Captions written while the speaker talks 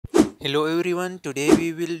Hello everyone, today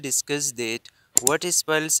we will discuss that what is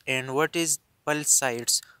pulse and what is pulse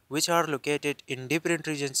sites which are located in different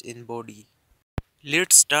regions in body.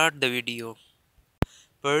 Let's start the video.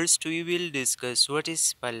 First we will discuss what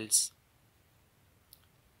is pulse.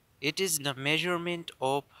 It is the measurement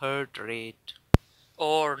of heart rate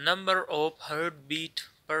or number of heartbeat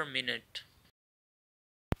per minute.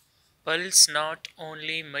 Pulse not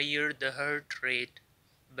only measure the heart rate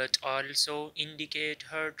but also indicate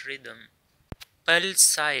heart rhythm. Pulse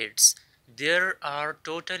sites. There are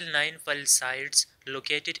total 9 pulse sites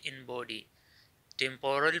located in body.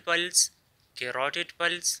 Temporal pulse, carotid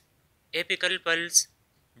pulse, apical pulse,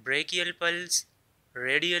 brachial pulse,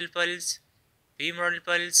 radial pulse, femoral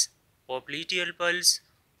pulse, popliteal pulse,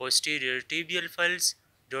 posterior tibial pulse,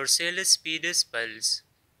 dorsalis pedis pulse.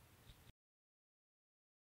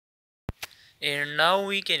 And now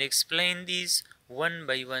we can explain these one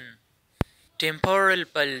by one. Temporal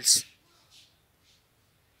pulse.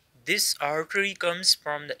 This artery comes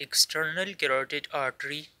from the external carotid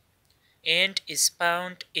artery and is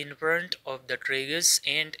found in front of the tragus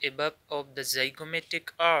and above of the zygomatic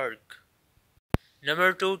arc.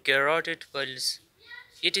 Number 2. Carotid pulse.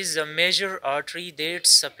 It is a major artery that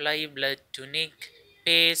supplies blood to neck,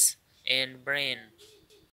 face and brain.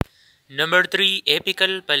 Number 3.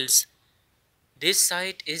 Apical pulse. This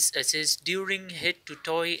site is assessed during head to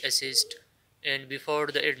toe assist and before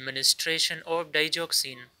the administration of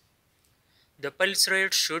digoxin. The pulse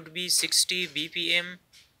rate should be 60 bpm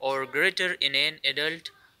or greater in an adult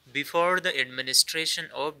before the administration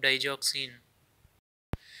of digoxin.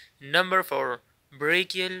 Number 4.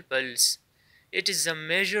 Brachial pulse. It is a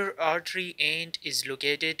major artery and is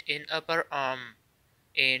located in upper arm,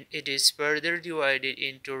 and it is further divided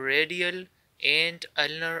into radial and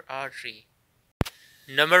ulnar artery.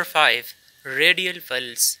 Number 5. Radial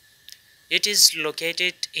pulse. It is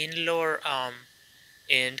located in lower arm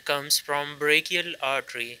and comes from brachial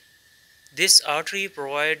artery. This artery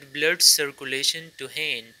provides blood circulation to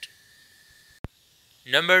hand.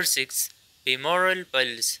 Number 6. Femoral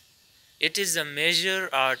pulse. It is a major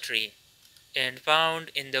artery and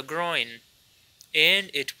found in the groin, and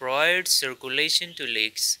it provides circulation to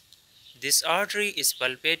legs. This artery is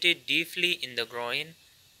palpated deeply in the groin,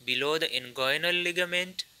 below the inguinal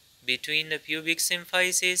ligament, between the pubic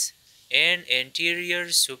symphysis and anterior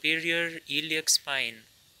superior iliac spine.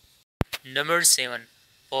 Number 7.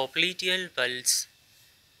 Popliteal pulse.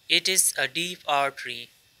 It is a deep artery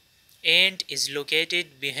and is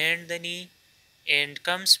located behind the knee and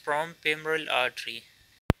comes from femoral artery.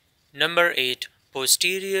 Number 8.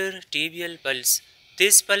 Posterior tibial pulse.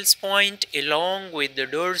 This pulse point along with the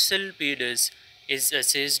dorsal pedis is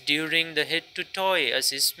assessed during the head to toe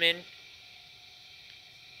assessment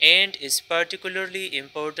and is particularly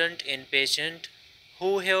important in patients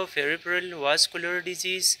who have peripheral vascular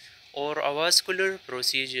disease or avascular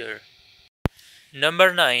procedure.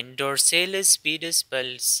 Number 9. Dorsalis pedis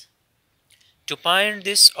pulse. To find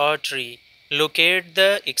this artery, locate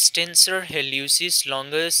the extensor hallucis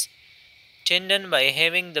longus tendon by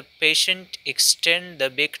having the patient extend the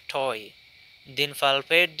big toe. Then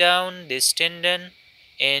palpate down this tendon,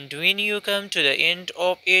 and when you come to the end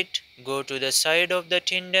of it, go to the side of the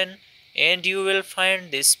tendon and you will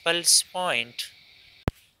find this pulse point.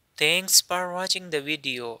 Thanks for watching the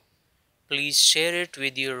video. Please share it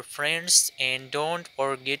with your friends and don't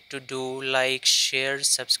forget to do like, share,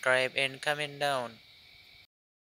 subscribe and comment down.